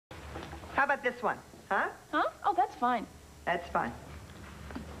How about this one? Huh? Huh? Oh, that's fine. That's fine.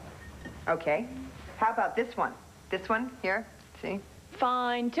 Okay. How about this one? This one here, see?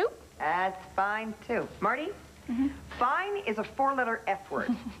 Fine, too. That's fine, too. Marty? Mm-hmm. Fine is a four-letter F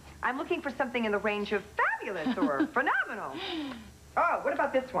word. I'm looking for something in the range of fabulous or phenomenal. Oh, what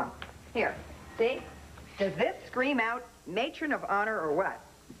about this one? Here, see? Does this scream out matron of honor or what?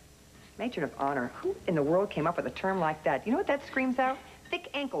 Matron of honor? Who in the world came up with a term like that? You know what that screams out? Thick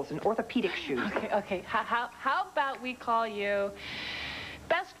ankles and orthopedic shoes. Okay. How about we call you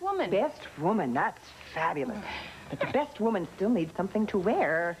best woman? Best woman, that's fabulous. But the best woman still needs something to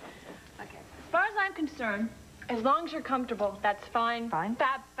wear. Okay. As far as I'm concerned, as long as you're comfortable, that's fine. Fine?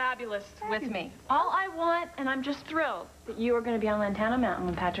 Fabulous with me. All I want, and I'm just thrilled, that you are going to be on Lantana Mountain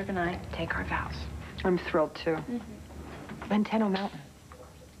when Patrick and I take our vows. I'm thrilled, too. Lantana Mountain.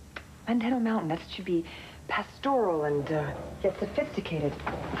 Lantana Mountain, that should be pastoral and yet sophisticated.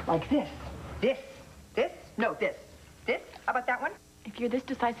 Like this. This. No, this. This. How about that one? If you're this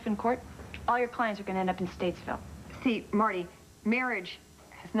decisive in court, all your clients are going to end up in Statesville. See, Marty, marriage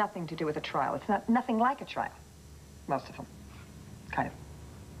has nothing to do with a trial. It's nothing like a trial. Most of them. Kind of.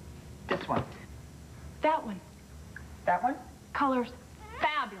 This one. That one. That one? Color's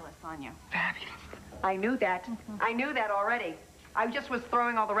fabulous on you. Fabulous. I knew that. I knew that already. I just was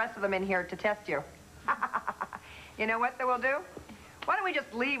throwing all the rest of them in here to test you. You know what we'll do? Why don't we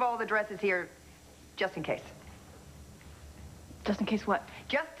just leave all the dresses here just in case? Just in case what?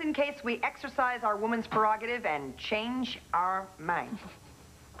 Just in case we exercise our woman's prerogative and change our mind.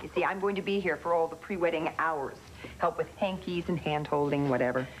 You see, I'm going to be here for all the pre-wedding hours. Help with hankies and hand-holding,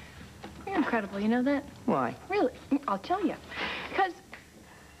 whatever. You're incredible, you know that? Why? Really? I'll tell you. Because,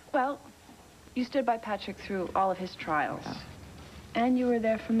 well, you stood by Patrick through all of his trials. Yeah. And you were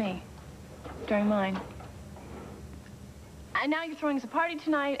there for me during mine. And now you're throwing us a party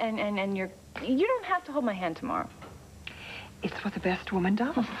tonight, and you don't have to hold my hand tomorrow. It's what the best woman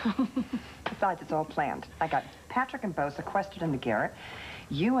does. Besides, it's all planned. I got Patrick and Bo sequestered in the garret.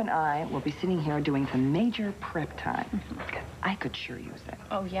 You and I will be sitting here doing some major prep time. I could sure use that.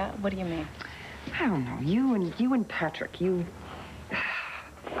 Oh, yeah? What do you mean? I don't know. You and Patrick, you...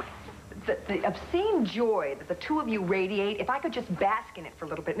 The obscene joy that the two of you radiate, if I could just bask in it for a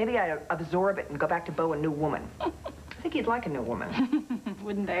little bit, maybe I'd absorb it and go back to Bo a new woman. I think he'd like a new woman.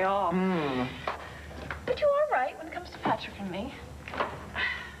 Wouldn't they all? Mm. But you are right when it comes to Patrick and me.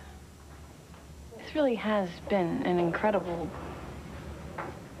 This really has been an incredible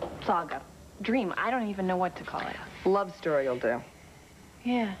saga. Dream. I don't even know what to call it. Love story will do.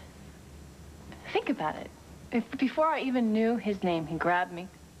 Yeah. Think about it. If before I even knew his name, he grabbed me,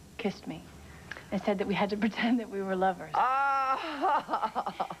 kissed me, and said that we had to pretend that we were lovers.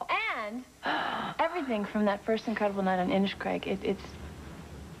 And everything from that first incredible night on Inniscrag,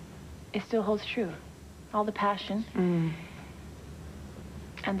 it still holds true. All the passion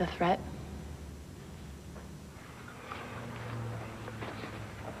and the threat.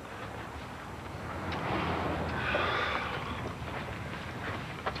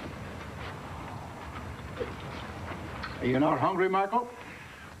 Are you not hungry, Michael?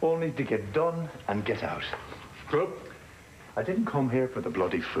 Only to get done and get out. Good. I didn't come here for the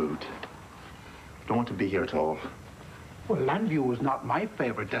bloody food. Don't want to be here at all. Well, Landview was not my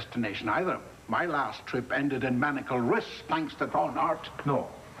favorite destination either. My last trip ended in manacle wrists, thanks to Thornhart. No,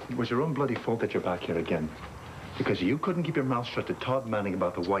 it was your own bloody fault that you're back here again. Because you couldn't keep your mouth shut to Todd Manning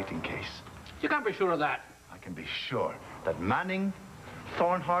about the Whiting case. You can't be sure of that. I can be sure that Manning,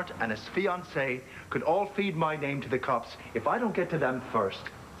 Thornhart, and his fiancée could all feed my name to the cops if I don't get to them first.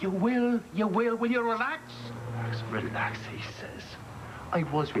 You will. Will you relax? Relax, he says. I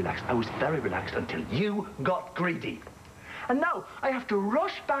was relaxed. I was very relaxed until you got greedy. And now I have to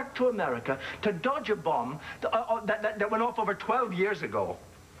rush back to America to dodge a bomb that went off over 12 years ago.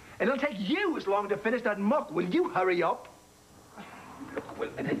 And it'll take you as long to finish that muck. Will you hurry up? Well,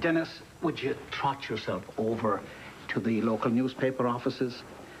 Dennis, would you trot yourself over to the local newspaper offices,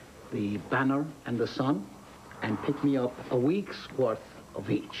 the Banner and the Sun, and pick me up a week's worth of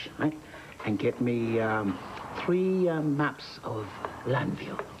each, right? And get me 3 maps of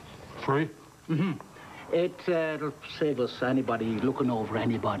Landview. 3? Mm-hmm. It'll save us anybody looking over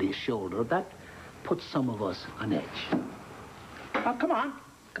anybody's shoulder. That puts some of us on edge. Oh, come on.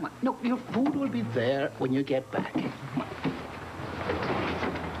 Come on. No, your food will be there when you get back.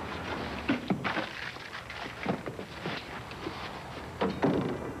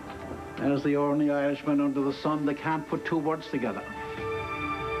 There's the only Irishman under the sun that can't put 2 words together.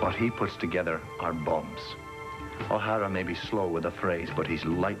 What he puts together are bombs. O'Hara may be slow with a phrase, but he's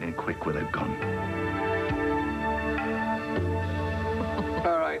lightning quick with a gun.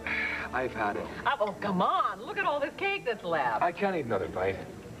 All right. I've had it. Oh, come on. Look at all this cake that's left. I can't eat another bite.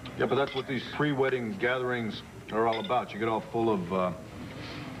 Yeah, but that's what these pre-wedding gatherings are all about. You get all full of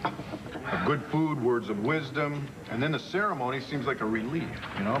good food, words of wisdom, and then the ceremony seems like a relief,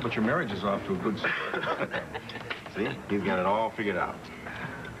 you know? But your marriage is off to a good start. See? He's got it all figured out.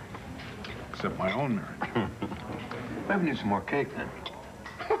 Except my own marriage. Maybe need some more cake, then.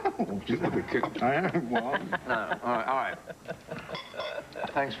 Just with the kick. I am, well. No, all right.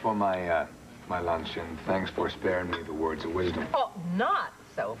 Thanks for my lunch, and thanks for sparing me the words of wisdom. Oh, not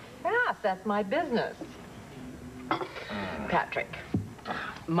so fast. That's my business. Patrick,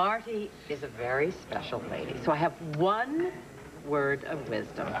 Marty is a very special lady, so I have one word of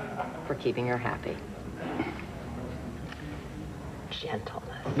wisdom for keeping her happy.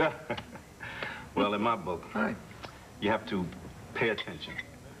 Gentleness. Well, in my book, you have to pay attention.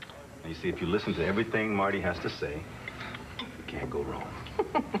 And you see, if you listen to everything Marty has to say, you can't go wrong.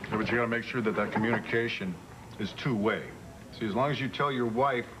 Yeah, but you gotta make sure that that communication is two-way. See, as long as you tell your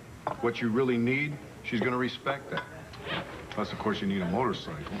wife what you really need, she's gonna respect that. Plus, of course, you need a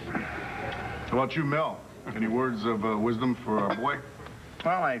motorcycle. How about you, Mel? Any words of wisdom for our boy?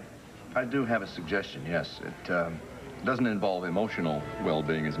 Well, I do have a suggestion, yes. It doesn't involve emotional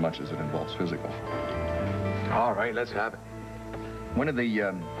well-being as much as it involves physical. All right, let's have it. When did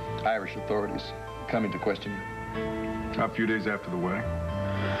the Irish authorities come into question? A few days after the wedding.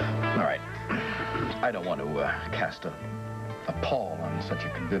 All right. I don't want to cast a pall on such a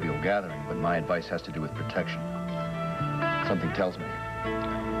convivial gathering, but my advice has to do with protection. Something tells me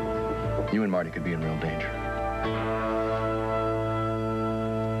you and Marty could be in real danger.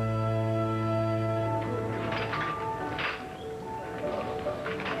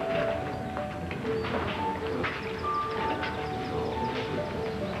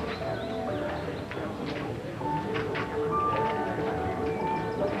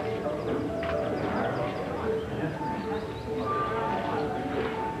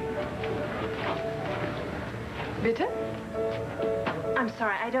 Bitte? I'm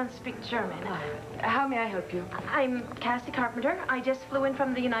sorry, I don't speak German. How may I help you? I'm Cassie Carpenter. I just flew in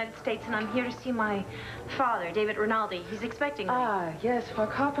from the United States, and I'm here to see my father, David Rinaldi. He's expecting me. Ah, yes, Frau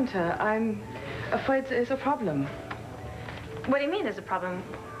Carpenter. I'm afraid there is a problem. What do you mean there's a problem?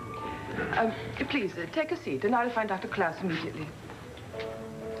 Please, take a seat, and I'll find Dr. Klaus immediately.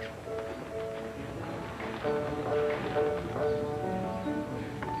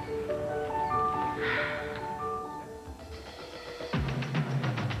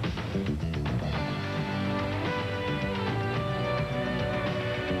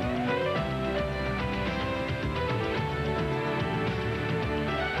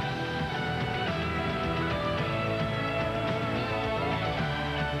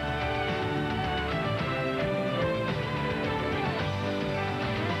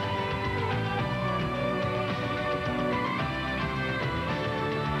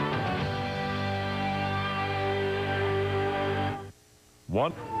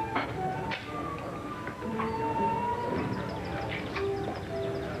 One.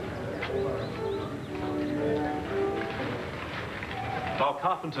 Frau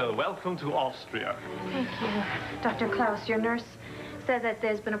Carpenter, welcome to Austria. Thank you. Dr. Klaus, your nurse said that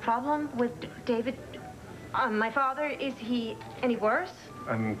there's been a problem with David. My father, is he any worse?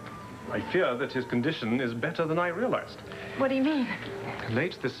 I fear that his condition is better than I realized. What do you mean?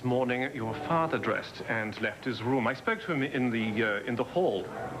 Late this morning, your father dressed and left his room. I spoke to him in the hall.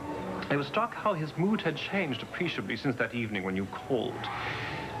 I was struck how his mood had changed appreciably since that evening when you called.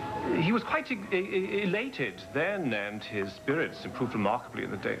 He was quite elated then, and his spirits improved remarkably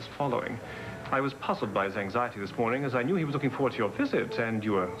in the days following. I was puzzled by his anxiety this morning, as I knew he was looking forward to your visit, and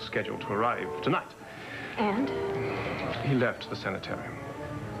you were scheduled to arrive tonight. And? He left the sanitarium.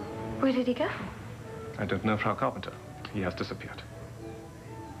 Where did he go? I don't know, Frau Carpenter. He has disappeared.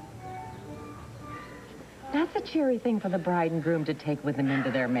 That's a cheery thing for the bride and groom to take with them into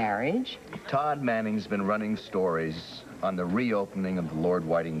their marriage. Todd Manning's been running stories on the reopening of the Lord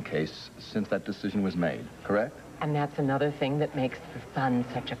Whiting case since that decision was made, correct? And that's another thing that makes the Sun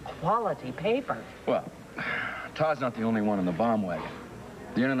such a quality paper. Well, Todd's not the only one in the bomb wagon.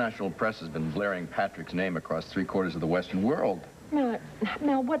 The international press has been blaring Patrick's name across 3/4 of the Western world.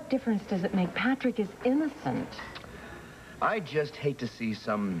 Now, what difference does it make? Patrick is innocent. I just hate to see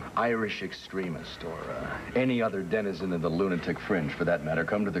some Irish extremist or any other denizen of the lunatic fringe, for that matter,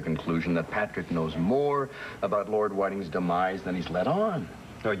 come to the conclusion that Patrick knows more about Lord Whiting's demise than he's let on.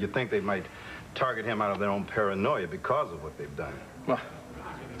 Oh, you think they might target him out of their own paranoia because of what they've done? Well,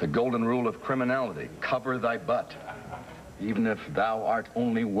 the golden rule of criminality, cover thy butt, even if thou art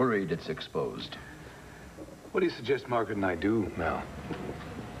only worried it's exposed. What do you suggest Margaret and I do, Mel?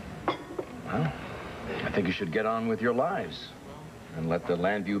 I think you should get on with your lives and let the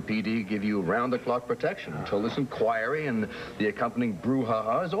Landview PD give you round-the-clock protection until this inquiry and the accompanying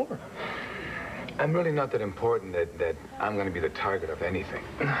brouhaha is over. I'm really not that important that I'm going to be the target of anything.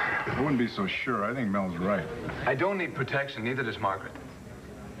 I wouldn't be so sure. I think Mel's right. I don't need protection, neither does Margaret.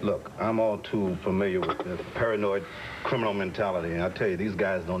 Look, I'm all too familiar with the paranoid criminal mentality, and I tell you, these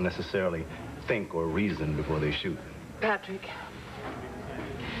guys don't necessarily think or reason before they shoot. Patrick,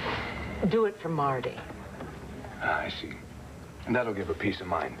 do it for Marty. Ah, I see. And that'll give her peace of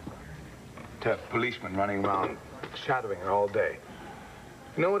mind. To have policemen running around shadowing her all day.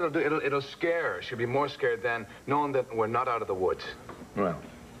 You know what it'll do? It'll scare her. She'll be more scared than knowing that we're not out of the woods. Well,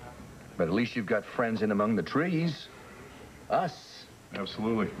 but at least you've got friends in among the trees. Us.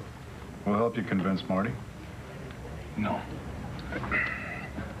 Absolutely. We'll help you convince Marty. No.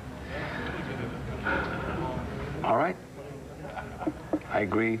 All right. I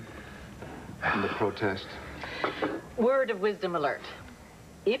agree in the protest. Word of wisdom alert.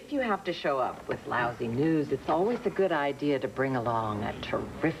 If you have to show up with lousy news, it's always a good idea to bring along a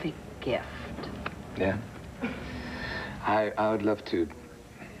terrific gift. Yeah? I would love to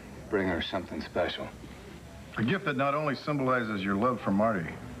bring her something special. A gift that not only symbolizes your love for Marty,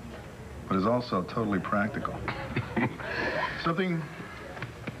 but is also totally practical.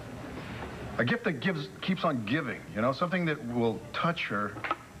 A gift that keeps on giving, you know, something that will touch her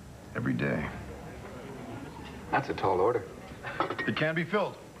every day. That's a tall order. It can be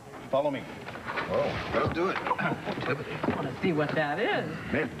filled. Follow me. Oh, let's do it. Activity. I want to see what that is.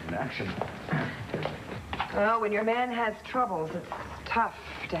 Men in action. Well, when your man has troubles, it's tough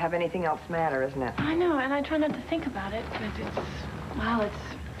to have anything else matter, isn't it? I know, and I try not to think about it, but it's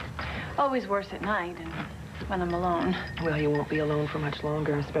always worse at night and when I'm alone. Well, you won't be alone for much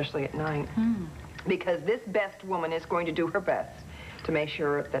longer, especially at night. Because this best woman is going to do her best to make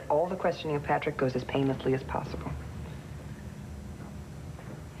sure that all the questioning of Patrick goes as painlessly as possible.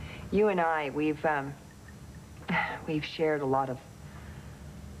 You and I, we've shared a lot of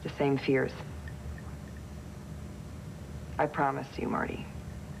the same fears. I promise you, Marty,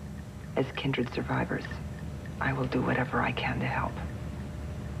 as kindred survivors, I will do whatever I can to help.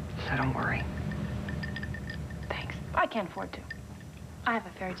 So don't worry. Thanks. I can't afford to. I have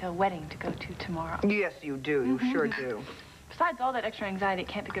a fairy tale wedding to go to tomorrow. Yes, you do. You sure do. Besides all that extra anxiety, it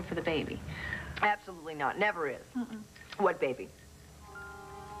can't be good for the baby. Absolutely not. Never is. What baby?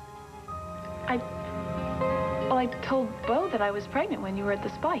 I told Beau that I was pregnant when you were at the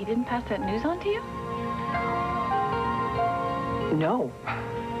spa. He didn't pass that news on to you? No.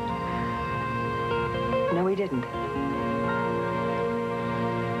 No, he didn't.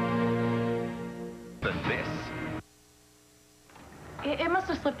 But this. It must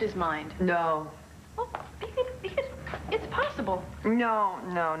have slipped his mind. No. Well, it's possible. No,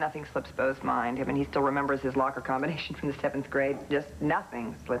 nothing slips Beau's mind. I mean, he still remembers his locker combination from the 7th grade. Just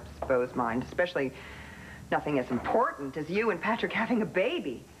nothing slips Beau's mind, especially nothing as important as you and Patrick having a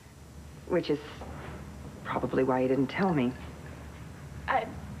baby, which is probably why he didn't tell me. I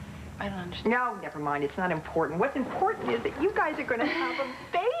don't understand. No, never mind. It's not important. What's important is that you guys are going to have a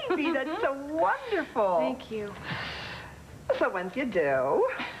baby. That's so wonderful. Thank you. So when's you do?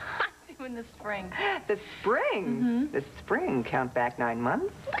 In the spring. The spring? The spring. Count back 9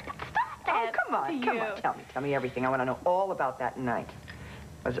 months? Stop Oh, that. come on. Tell me everything. I want to know all about that night.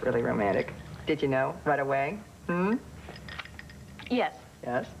 Was it really romantic? Did you know right away? Yes.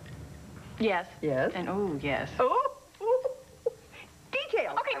 Yes. Yes. Yes. And oh, yes. Oh!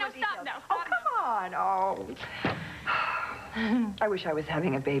 Details. Okay, no, stop now. Oh, come on. Oh. I wish I was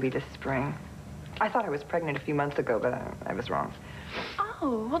having a baby this spring. I thought I was pregnant a few months ago, but I was wrong.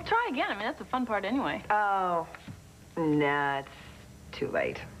 Oh, well, try again. I mean, that's the fun part anyway. Oh, nah, it's too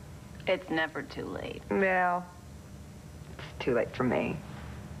late. It's never too late. Well, it's too late for me.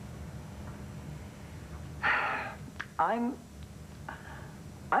 I'm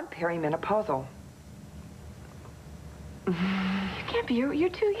perimenopausal. You can't be. You're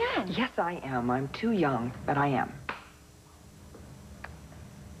too young. Yes, I am. I'm too young, but I am.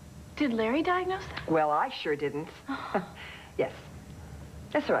 Did Larry diagnose that? Well, I sure didn't. Yes.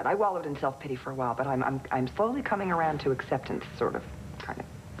 That's all right. I wallowed in self-pity for a while, but I'm slowly coming around to acceptance, sort of, kind of.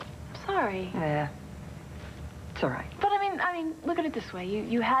 Sorry. Yeah. It's all right. But I mean, look at it this way.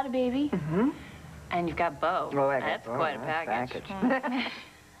 You had a baby. And you've got Beau. Oh, I got That's Beau. quite a That's package.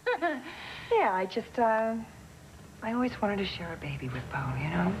 Yeah, I just, I always wanted to share a baby with Beau, you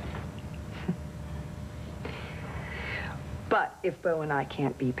know? But if Beau and I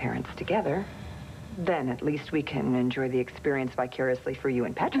can't be parents together, Then at least we can enjoy the experience vicariously for you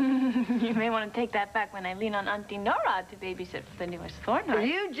and Patrick. You may want to take that back when I lean on Auntie Nora to babysit for the newest Thornhill.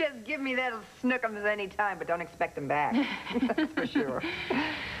 You just give me that snookums any time, but don't expect them back. That's for sure.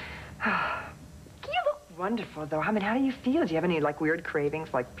 You look wonderful, though. I mean, how do you feel? Do you have any, like, weird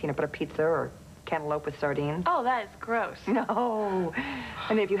cravings, like peanut butter pizza or cantaloupe with sardines? Oh, that is gross. No.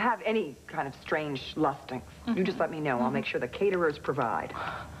 I mean, if you have any kind of strange lustings, you just let me know. I'll make sure the caterers provide.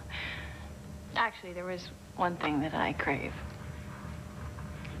 Actually, there was one thing that I crave.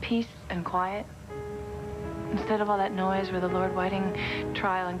 Peace and quiet. Instead of all that noise with the Lord Whiting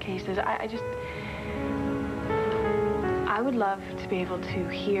trial and cases, I would love to be able to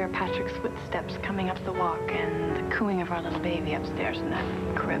hear Patrick's footsteps coming up the walk and the cooing of our little baby upstairs in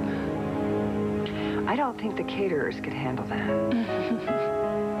that crib. I don't think the caterers could handle that.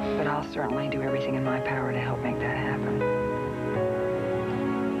 But I'll certainly do everything in my power to help make that happen.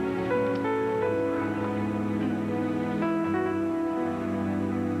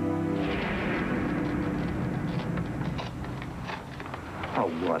 Oh,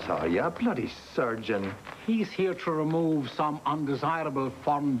 what are you, a bloody surgeon? He's here to remove some undesirable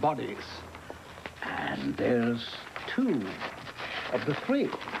foreign bodies. And there's 2 of the 3.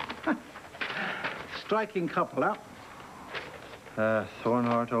 Striking couple, huh?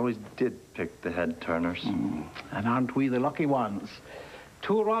 Thornhart always did pick the head turners. And aren't we the lucky ones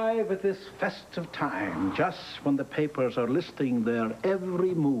to arrive at this festive time, just when the papers are listing their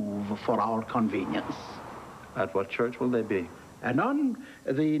every move for our convenience? At what church will they be? And on,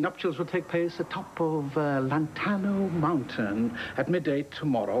 the nuptials will take place atop of Lantano Mountain at midday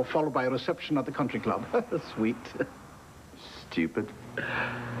tomorrow, followed by a reception at the country club. Sweet. Stupid.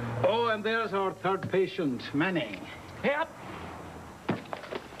 Oh, and there's our 3rd patient, Manning. Yep.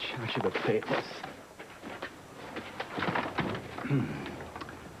 Charge of the papers.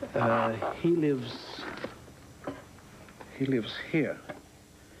 He lives here,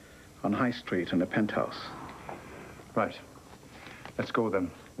 on High Street in a penthouse. Right. Let's go then.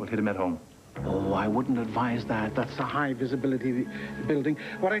 We'll hit him at home. Oh, I wouldn't advise that. That's a high visibility building.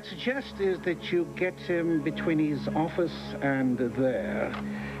 What I'd suggest is that you get him between his office and there.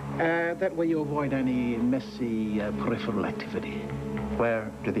 That way you avoid any messy peripheral activity.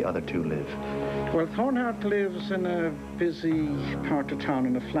 Where do the other 2 live? Well, Thornhart lives in a busy part of town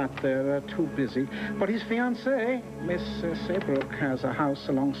in a flat there, too busy. But his fiancée, Miss Saybrook, has a house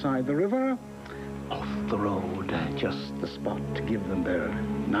alongside the river. Off the road, just the spot to give them their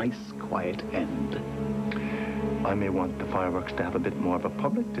nice, quiet end. I may want the fireworks to have a bit more of a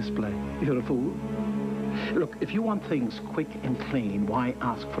public display. You're a fool. Look, if you want things quick and clean, why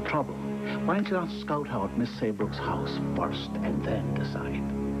ask for trouble? Why don't you not scout out Miss Saybrook's house first and then decide?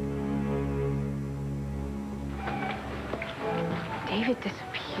 David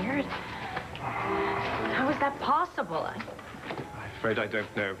disappeared? How is that possible? I'm afraid I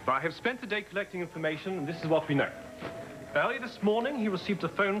don't know. But I have spent the day collecting information, and this is what we know. Early this morning, he received a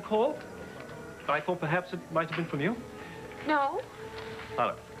phone call. I thought perhaps it might have been from you. No.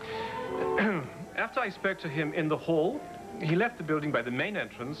 Hello. After I spoke to him in the hall, he left the building by the main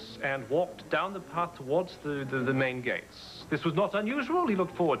entrance and walked down the path towards the main gates. This was not unusual. He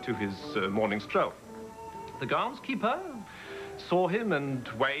looked forward to his morning stroll. The groundskeeper saw him and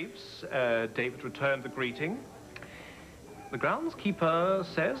waves. David returned the greeting. The groundskeeper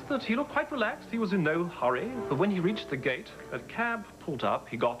says that he looked quite relaxed. He was in no hurry. But when he reached the gate, a cab pulled up.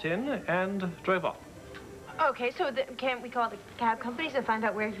 He got in and drove off. Okay, so can't we call the cab companies and find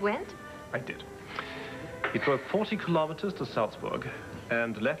out where he went? I did. He drove 40 kilometers to Salzburg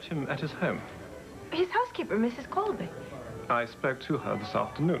and left him at his home. His housekeeper, Mrs. Colby. I spoke to her this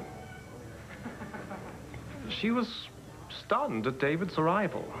afternoon. She was stunned at David's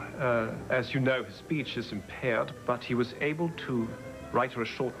arrival. As you know, his speech is impaired, but he was able to write her a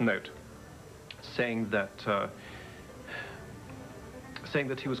short note saying that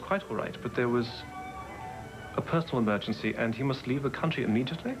he was quite all right, but there was a personal emergency and he must leave the country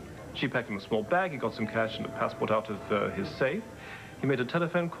immediately. She packed him a small bag. He got some cash and a passport out of his safe. He made a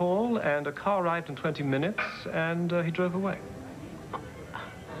telephone call and a car arrived in 20 minutes and he drove away.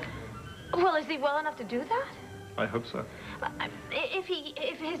 Well, is he well enough to do that? I hope so.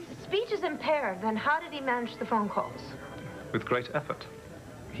 If his speech is impaired, then how did he manage the phone calls? With great effort.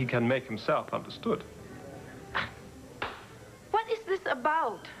 He can make himself understood. What is this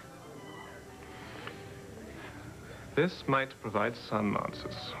about? This might provide some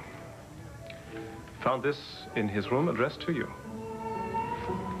answers. Found this in his room addressed to you.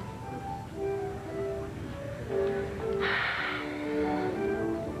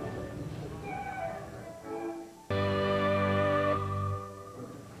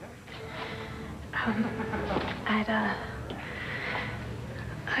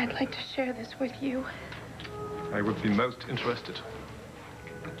 I'd like to share this with you. I would be most interested.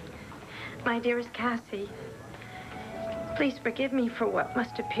 My dearest Cassie, please forgive me for what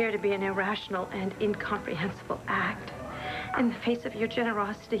must appear to be an irrational and incomprehensible act. In the face of your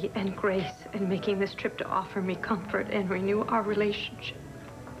generosity and grace in making this trip to offer me comfort and renew our relationship.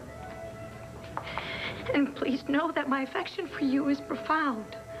 And please know that my affection for you is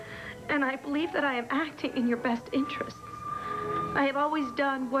profound. And I believe that I am acting in your best interests. I have always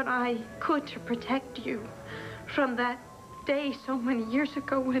done what I could to protect you from that day so many years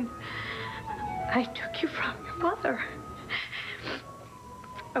ago when I took you from your mother.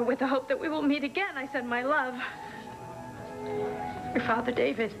 With the hope that we will meet again, I send my love. Your father,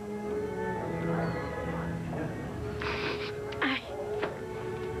 David.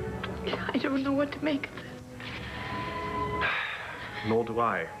 I don't know what to make of this. Nor do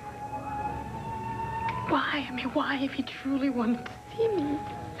I. Why? I mean, why, if he truly wanted to see me?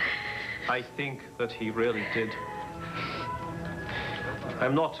 I think that he really did.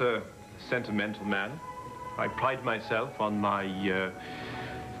 I'm not a sentimental man. I pride myself on my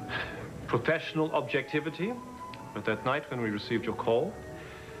professional objectivity. But that night when we received your call,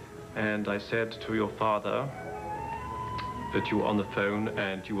 and I said to your father that you were on the phone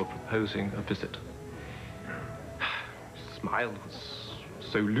and you were proposing a visit. His smile was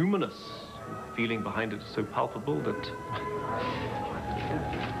so luminous, the feeling behind it so palpable that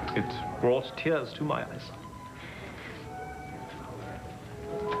it brought tears to my eyes.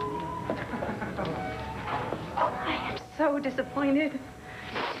 I am so disappointed.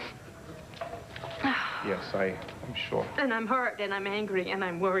 Yes, I'm sure. And I'm hurt, and I'm angry, and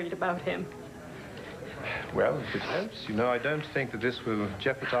I'm worried about him. Well, if it helps, you know, I don't think that this will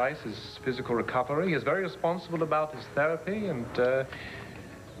jeopardize his physical recovery. He's very responsible about his therapy, and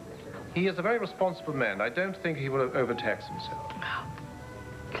he is a very responsible man. I don't think he will overtax himself. Oh,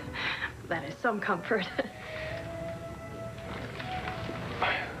 that is some comfort.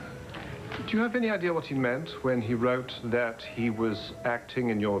 Do you have any idea what he meant when he wrote that he was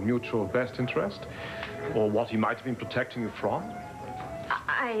acting in your mutual best interest? Or what he might have been protecting you from?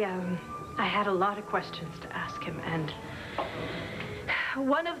 I had a lot of questions to ask him, and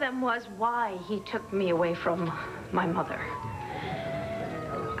one of them was why he took me away from my mother.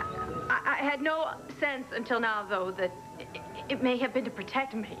 I had no sense until now, though, that it may have been to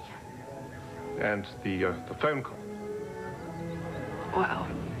protect me. And the phone call? Well,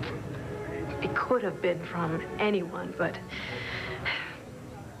 it could have been from anyone, but...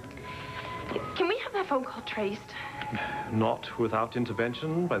 Can we have that phone call traced? Not without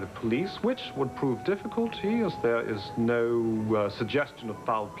intervention by the police, which would prove difficulty as there is no suggestion of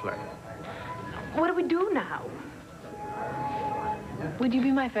foul play. What do we do now? Would you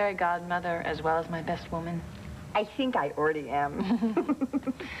be my fairy godmother as well as my best woman? I think I already am.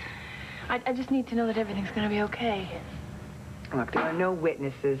 I just need to know that everything's going to be okay. Look, there are no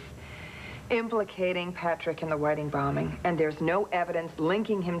witnesses implicating Patrick in the Whiting bombing, and there's no evidence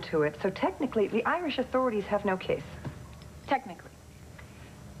linking him to it, so technically, the Irish authorities have no case. Technically.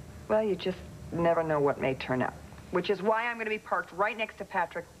 Well, you just never know what may turn up, which is why I'm going to be parked right next to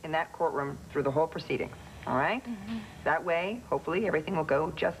Patrick in that courtroom through the whole proceedings, all right? Mm-hmm. That way, hopefully, everything will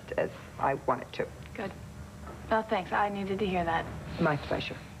go just as I want it to. Good. Well, thanks. I needed to hear that. My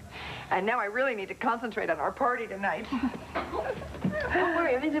pleasure. And now I really need to concentrate on our party tonight. Don't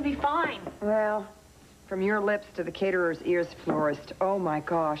worry, everything's gonna be fine. Well, from your lips to the caterer's ears, florist. Oh, my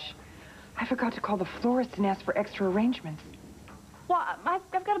gosh. I forgot to call the florist and ask for extra arrangements. Well, I've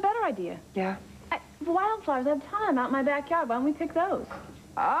got a better idea. Yeah? Wildflowers, I have a ton out in my backyard. Why don't we pick those?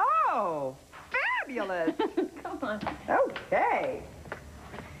 Oh, fabulous. Come on. Okay.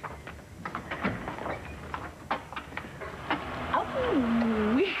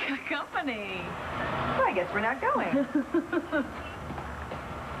 Oh, we got company. Well, I guess we're not going.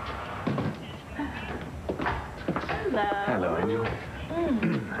 Hello. Hello, Angel.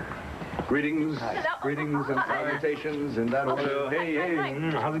 Greetings. Hello. Greetings and salutations in that order. Hey,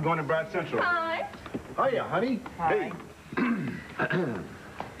 how's it going at Brad Central? Hi. Hiya, honey. Hi.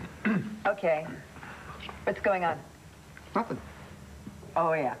 Okay. What's going on? Nothing.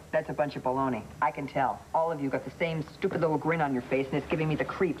 Oh, yeah. That's a bunch of baloney. I can tell. All of you got the same stupid little grin on your face, and it's giving me the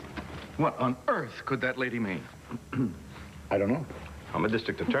creeps. What on earth could that lady mean? I don't know. I'm a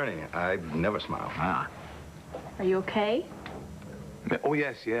district attorney. I never smile. Ah. Are you okay? Oh,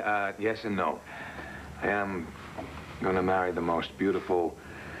 yes, yeah, yes and no. I am going to marry the most beautiful,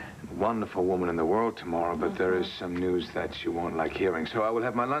 wonderful woman in the world tomorrow, but there is some news that you won't like hearing, so I will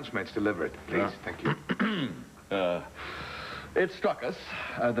have my lunchmates deliver it. Please, thank you. It struck us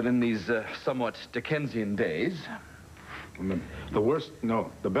that in these somewhat Dickensian days...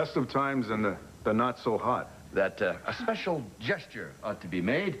 The best of times and the not so hot. That a special gesture ought to be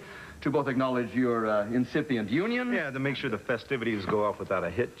made to both acknowledge your incipient union... Yeah, to make sure the festivities go off without a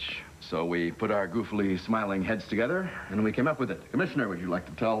hitch. So we put our goofily smiling heads together, and we came up with it. Commissioner, would you like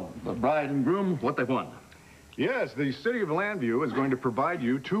to tell the bride and groom what they've won? Yes, the city of Landview is going to provide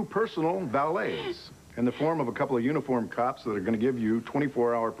you 2 personal valets in the form of a couple of uniformed cops that are going to give you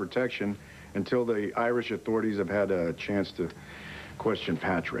 24-hour protection until the Irish authorities have had a chance to question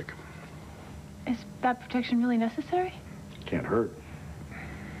Patrick. Is that protection really necessary? Can't hurt.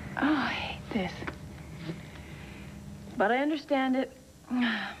 Oh, I hate this. But I understand it.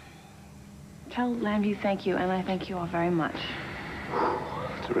 Tell Landview thank you, and I thank you all very much.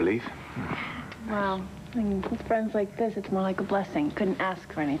 It's a relief. Well, I mean, with friends like this, it's more like a blessing. Couldn't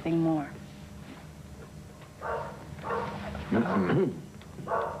ask for anything more.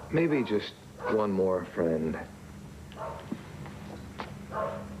 Maybe just one more friend.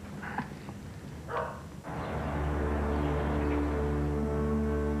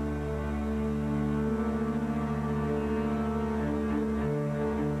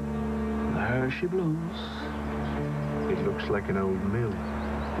 There she blows. It looks like an old mill.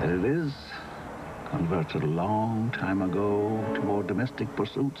 There it is. Converted a long time ago to more domestic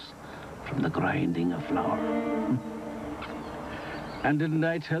pursuits from the grinding of flour. And didn't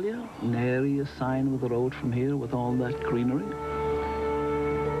I tell you? Nary a sign of the road from here with all that greenery.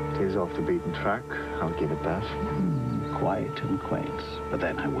 It is off the beaten track, I'll give it that. Quiet and quaint. But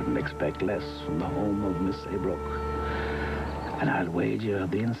then I wouldn't expect less from the home of Miss Aybrook. And I'll wager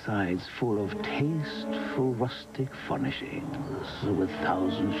the inside's full of tasteful rustic furnishings with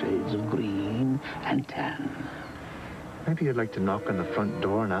 1,000 shades of green and tan. Maybe you'd like to knock on the front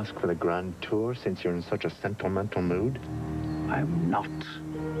door and ask for the grand tour since you're in such a sentimental mood? I'm not.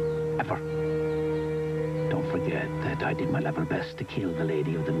 Ever. Don't forget that I did my level best to kill the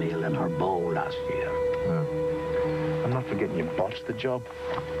lady of the mill and her beau last year. I'm not forgetting you botched the job.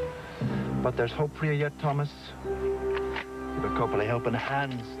 But there's hope for you yet, Thomas. Give a couple of helping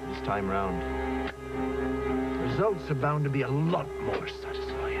hands this time round. The results are bound to be a lot more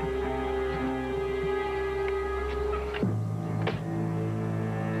satisfying.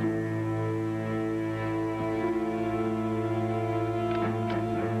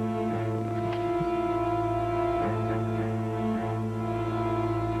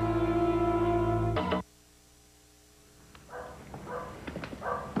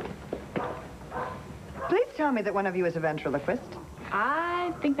 Tell me that one of you is a ventriloquist.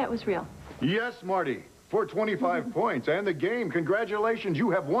 I think that was real. Yes, Marty. For 25 points and the game. Congratulations,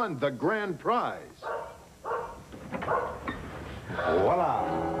 you have won the grand prize. Voila.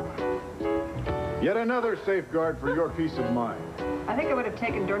 Yet another safeguard for your peace of mind. I think I would have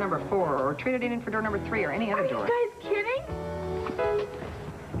taken door number 4 or traded it in for door number 3 or any other door. Are you guys kidding?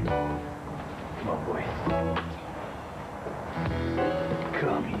 Come on, boy.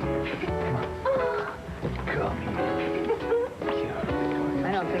 Come here. Come here.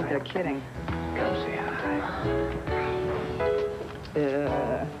 I don't think they're kidding. Come say hi.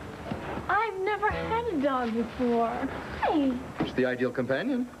 I've never had a dog before. Hi. It's the ideal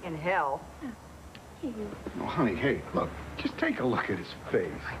companion. In hell. Oh, honey, hey, look. Just take a look at his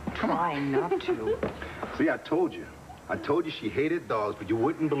face. Come on. Trying not to. See, I told you. I told you she hated dogs, but you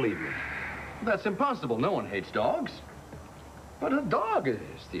wouldn't believe me. That's impossible. No one hates dogs. But a dog is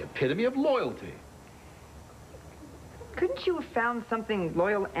the epitome of loyalty. Couldn't you have found something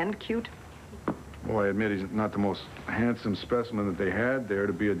loyal and cute? Well, I admit he's not the most handsome specimen that they had there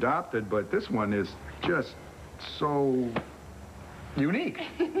to be adopted, but this one is just so unique.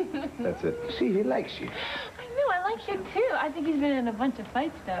 That's it. See, he likes you. I know, I like him too. I think he's been in a bunch of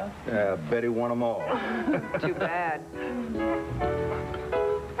fights, though. Yeah, I bet he won them all. Too bad.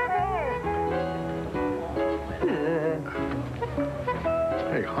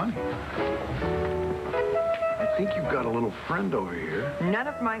 Hey, honey. I think you've got a little friend over here. None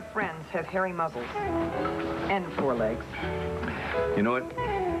of my friends have hairy muzzles. And 4 legs. You know what?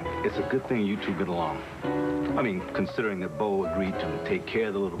 It's a good thing you two get along. I mean, considering that Bo agreed to take care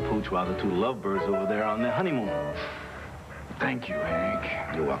of the little pooch while the 2 lovebirds over there on their honeymoon. Thank you,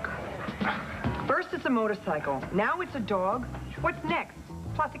 Hank. You're welcome. First it's a motorcycle. Now it's a dog. What's next?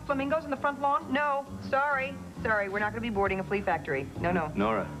 Plastic flamingos in the front lawn? No. Sorry. Sorry, we're not going to be boarding a flea factory. No, no.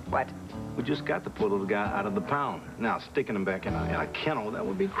 Nora. What? We just got to pull those guy out of the pound. Now, sticking him back in a kennel, that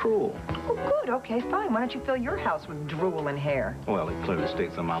would be cruel. Oh, good. Okay, fine. Why don't you fill your house with drool and hair? Well, it clearly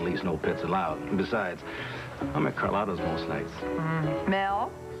states on my lease no pets allowed. And besides, I'm at Carlotta's most nights.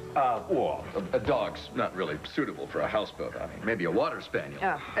 Mel, Well, a dog's not really suitable for a houseboat. I mean, maybe a water spaniel.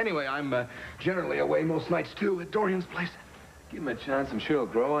 Oh. Anyway, I'm generally away most nights, too, at Dorian's place. Give him a chance, I'm sure he'll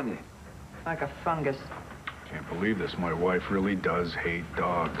grow on you. Like a fungus. Can't believe this. My wife really does hate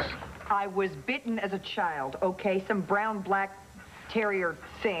dogs. I was bitten as a child, okay? Some brown-black terrier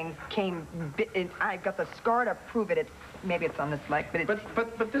thing came and I've got the scar to prove it. Maybe it's on this leg, but it's...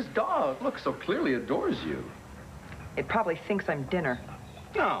 But this dog, look, so clearly adores you. It probably thinks I'm dinner.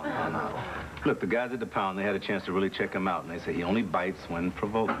 No. Look, the guys at the pound, they had a chance to really check him out, and they say he only bites when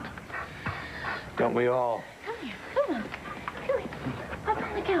provoked. Don't we all? Come here. Come on. Come here. Up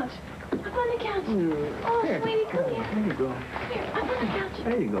on the couch. Up on the couch. Oh, Here. sweetie, come here. There you go. Here, up on the couch.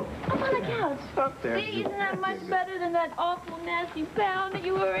 There you go. Up on the couch. Up there. See, isn't that much better than that awful, nasty pound that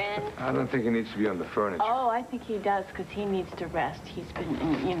you were in? I don't think he needs to be on the furniture. Oh, I think he does, because he needs to rest. He's been,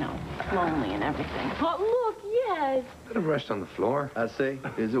 you know, lonely and everything. Oh, look, yes. Let him rest on the floor. I see.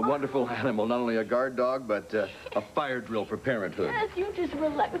 He's a wonderful animal, not only a guard dog, but a fire drill for parenthood. Yes, you just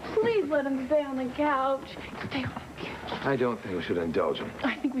relax. Please let him stay on the couch. Stay on the couch. I don't think we should indulge him.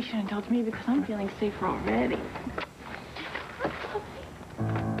 I think we should indulge me because I'm feeling safer already.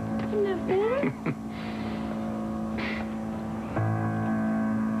 Isn't that better?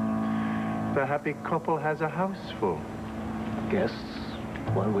 The happy couple has a house full. Guests,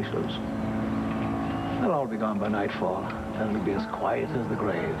 well-wishers. They'll all be gone by nightfall. Then it'll be as quiet as the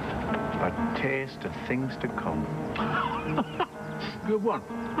grave. A taste of things to come. Good one.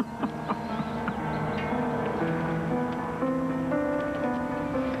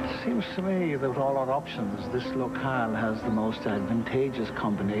 Seems to me that with all our options, this locale has the most advantageous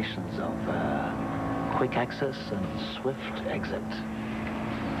combinations of quick access and swift exit.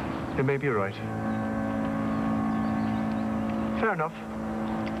 You may be right. Fair enough.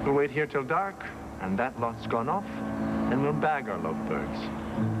 We'll wait here till dark, and that lot's gone off, and we'll bag our lovebirds.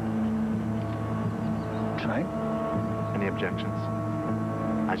 Tonight? Any objections?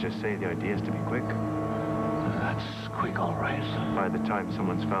 I just say the idea is to be quick. That's quick, all right. By the time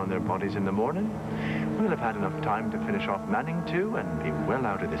someone's found their bodies in the morning, we'll have had enough time to finish off Manning 2 and be well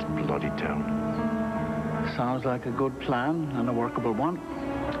out of this bloody town. Sounds like a good plan and a workable one.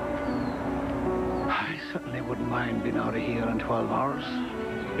 I certainly wouldn't mind being out of here in 12 hours.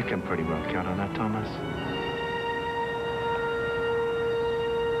 You can pretty well count on that, Thomas.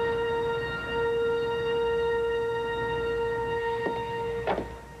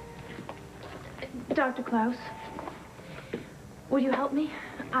 Dr. Klaus, would you help me?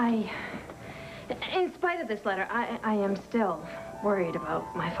 In spite of this letter, I am still worried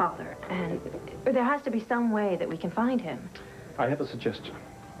about my father, and there has to be some way that we can find him. I have a suggestion.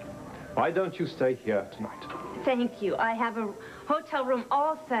 Why don't you stay here tonight? Thank you. I have a hotel room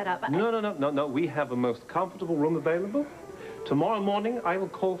all set up. No. We have a most comfortable room available. Tomorrow morning, I will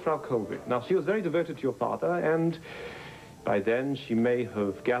call Frau Colby. Now, she was very devoted to your father, and by then, she may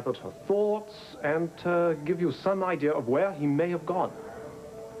have gathered her thoughts and give you some idea of where he may have gone.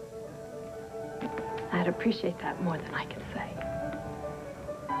 I'd appreciate that more than I can say.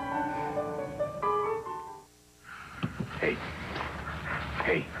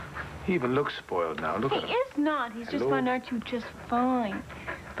 Hey, he even looks spoiled now. Look at him. He is not. He's just Hello? found out you just fine.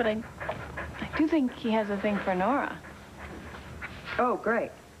 But I do think he has a thing for Nora. Oh,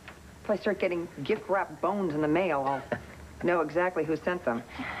 great. If I start getting gift-wrapped bones in the mail, I'll know exactly who sent them.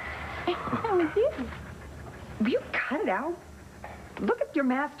 That was you. Will you cut it out? Look at your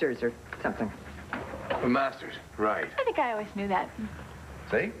masters or something. The Masters, right. I think I always knew that.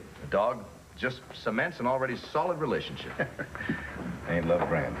 See? The dog just cements an already solid relationship. Ain't love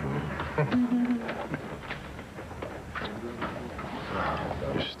grand food.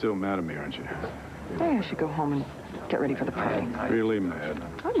 You're still mad at me, aren't you? Maybe I should go home and get ready for the party. Really mad.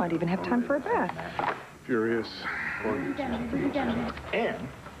 I might even have time for a bath. Furious. And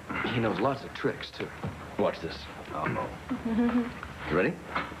he knows lots of tricks, too. Watch this. You ready?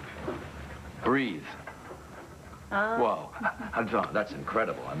 Breathe. Whoa. That's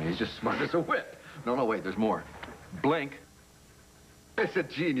incredible. I mean, he's just smart as a whip. No, wait, there's more. Blink. It's a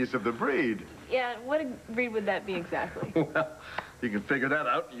genius of the breed. Yeah, what breed would that be exactly? Well, you can figure that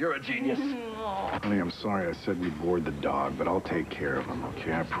out. You're a genius. Honey, I'm sorry I said we'd board the dog, but I'll take care of him,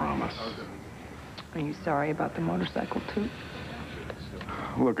 okay? I promise. Are you sorry about the motorcycle, too?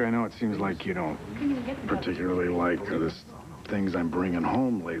 Look, I know it seems like you don't particularly like the things I'm bringing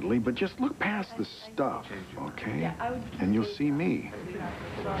home lately, but just look past the stuff, okay? And you'll see me.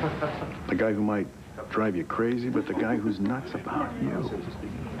 The guy who might drive you crazy, but the guy who's nuts about you.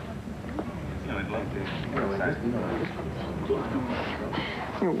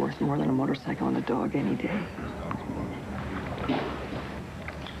 You're worth more than a motorcycle and a dog any day.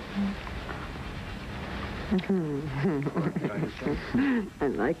 I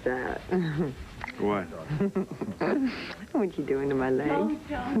like that. What? What you doing to my leg? No,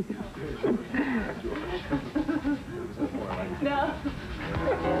 don't. No.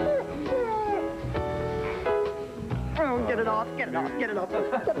 Oh, get it off, get it off, get it off.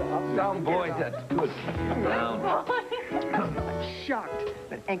 Get it off. Down, boys. That's good. Down. I'm shocked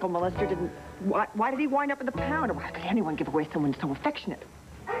that ankle molester didn't... Why did he wind up in the pound? Why could anyone give away someone so affectionate?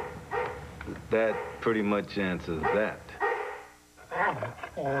 That pretty much answers that.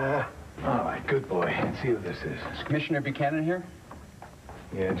 All right, good boy. Let's see who this is. Is Commissioner Buchanan here?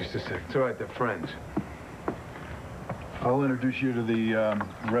 Yeah, just a sec. It's all right, they're friends. I'll introduce you to the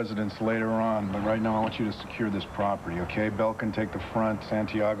residents later on, but right now I want you to secure this property, okay? Bell can take the front,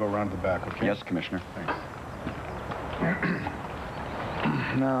 Santiago around the back, okay? Yes, Commissioner. Thanks.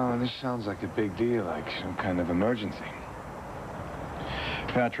 No, this sounds like a big deal, like some kind of emergency.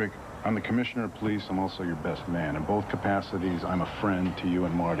 Patrick, I'm the Commissioner of Police. I'm also your best man. In both capacities, I'm a friend to you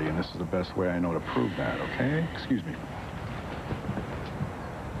and Marty, and this is the best way I know to prove that, okay? Excuse me.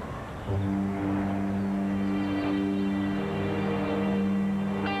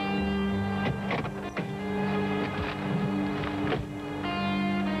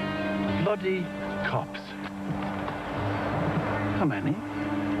 Bloody cops. How many?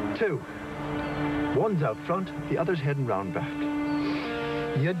 2. One's out front, the other's heading round back.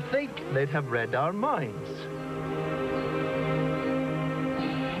 You'd think they'd have read our minds.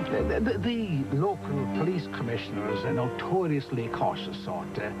 The local police commissioner is a notoriously cautious sort.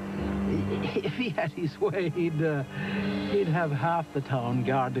 If he had his way, he'd have half the town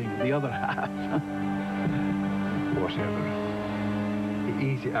guarding the other half. Whatever. The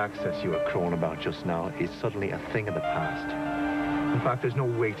easy access you were crowing about just now is suddenly a thing of the past. In fact, there's no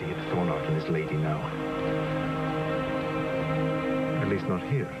way to hit Thornart and his lady now. At least not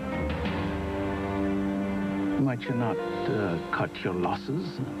here. Might you not cut your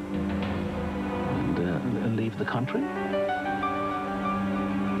losses and leave the country?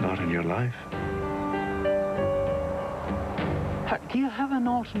 Not in your life. Do you have an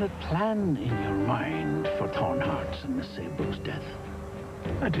alternate plan in your mind for Thornhart's and Miss Saybrook's death?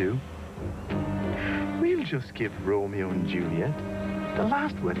 I do. We'll just give Romeo and Juliet the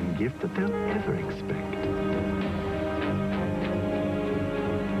last wedding gift that they'll ever expect.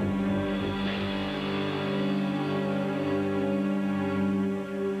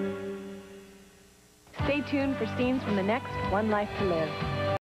 Stay tuned for scenes from the next One Life to Live.